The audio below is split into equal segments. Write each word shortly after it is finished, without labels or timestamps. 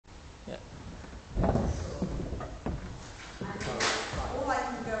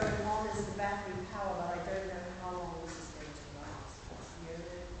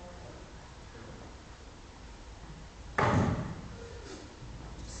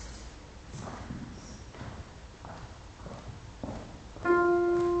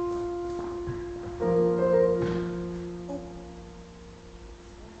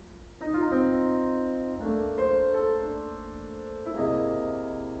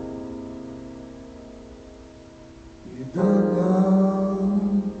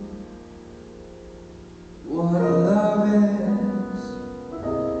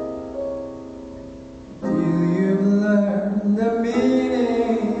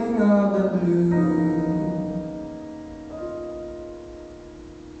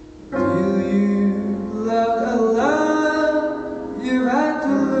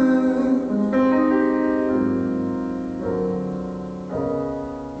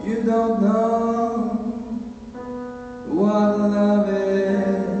You don't know what love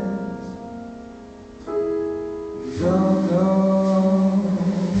is. You don't know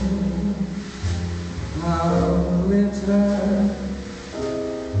how lips hurt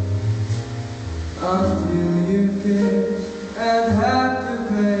until you kiss and have to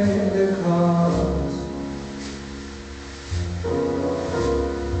pay the cost.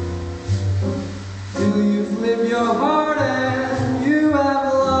 Till you flip your heart and you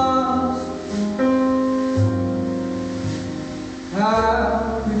have lost.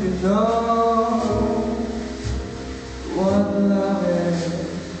 How could you know what love is?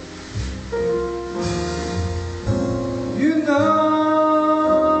 You know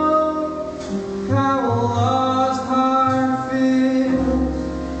how a lost heart feels.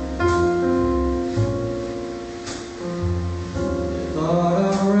 The thought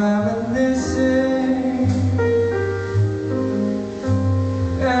of reminiscing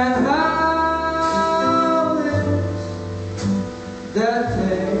and how lips that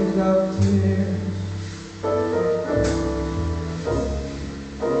taste of tears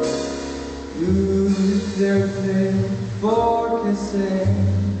lose their taste for kissing.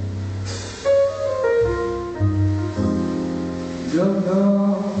 Don't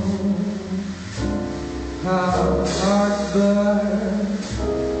know how hearts burn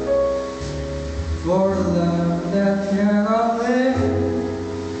for love that cannot live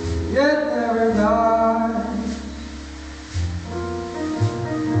yet never dies.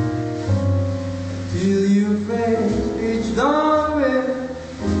 Till you face each dawn with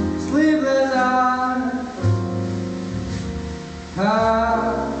sleepless eyes.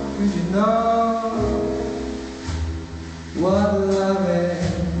 How could you know what love is?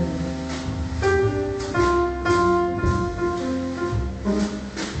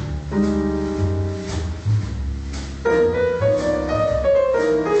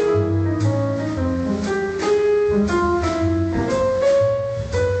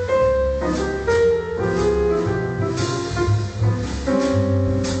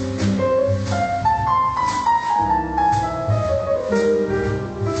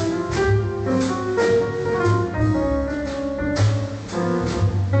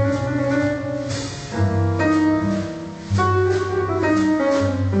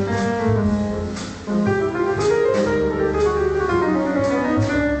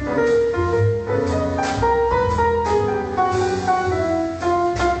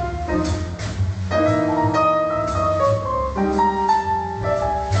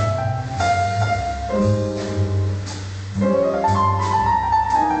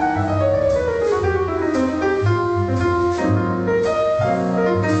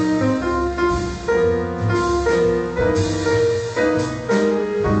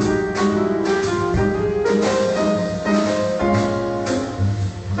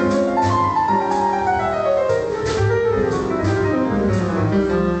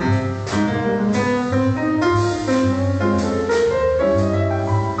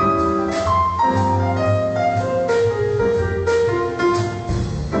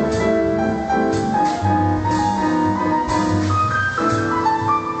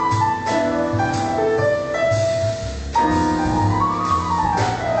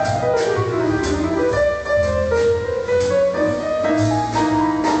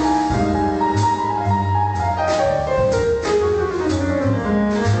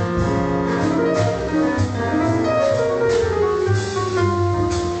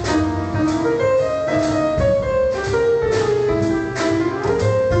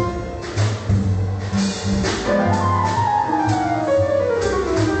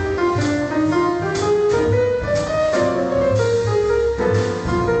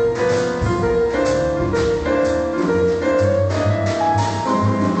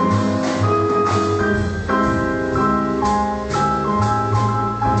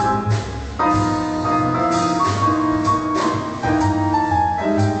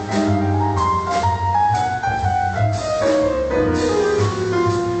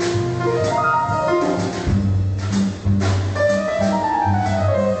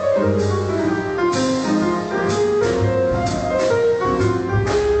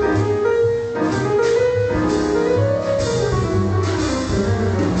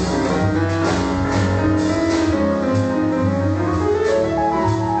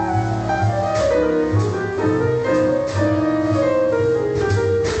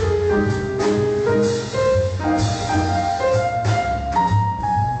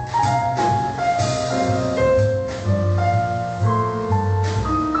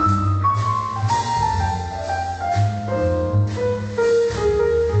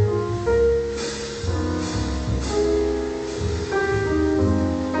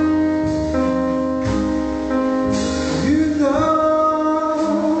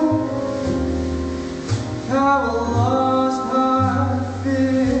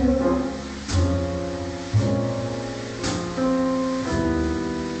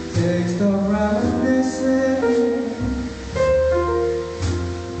 reminiscing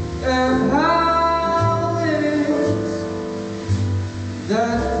of how it is,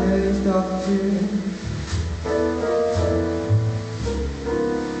 that taste of tears.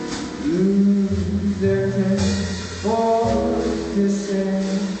 Lose their taste for kissing.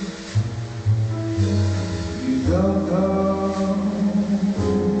 You don't know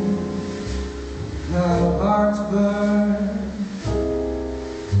how hearts burn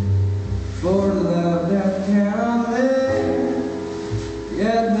for love that can't live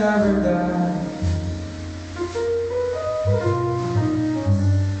yet never die.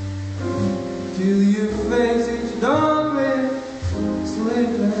 Till you face each dawn with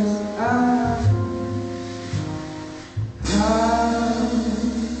sleepless eyes. How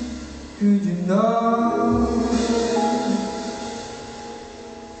could you know?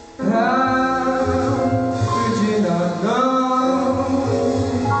 How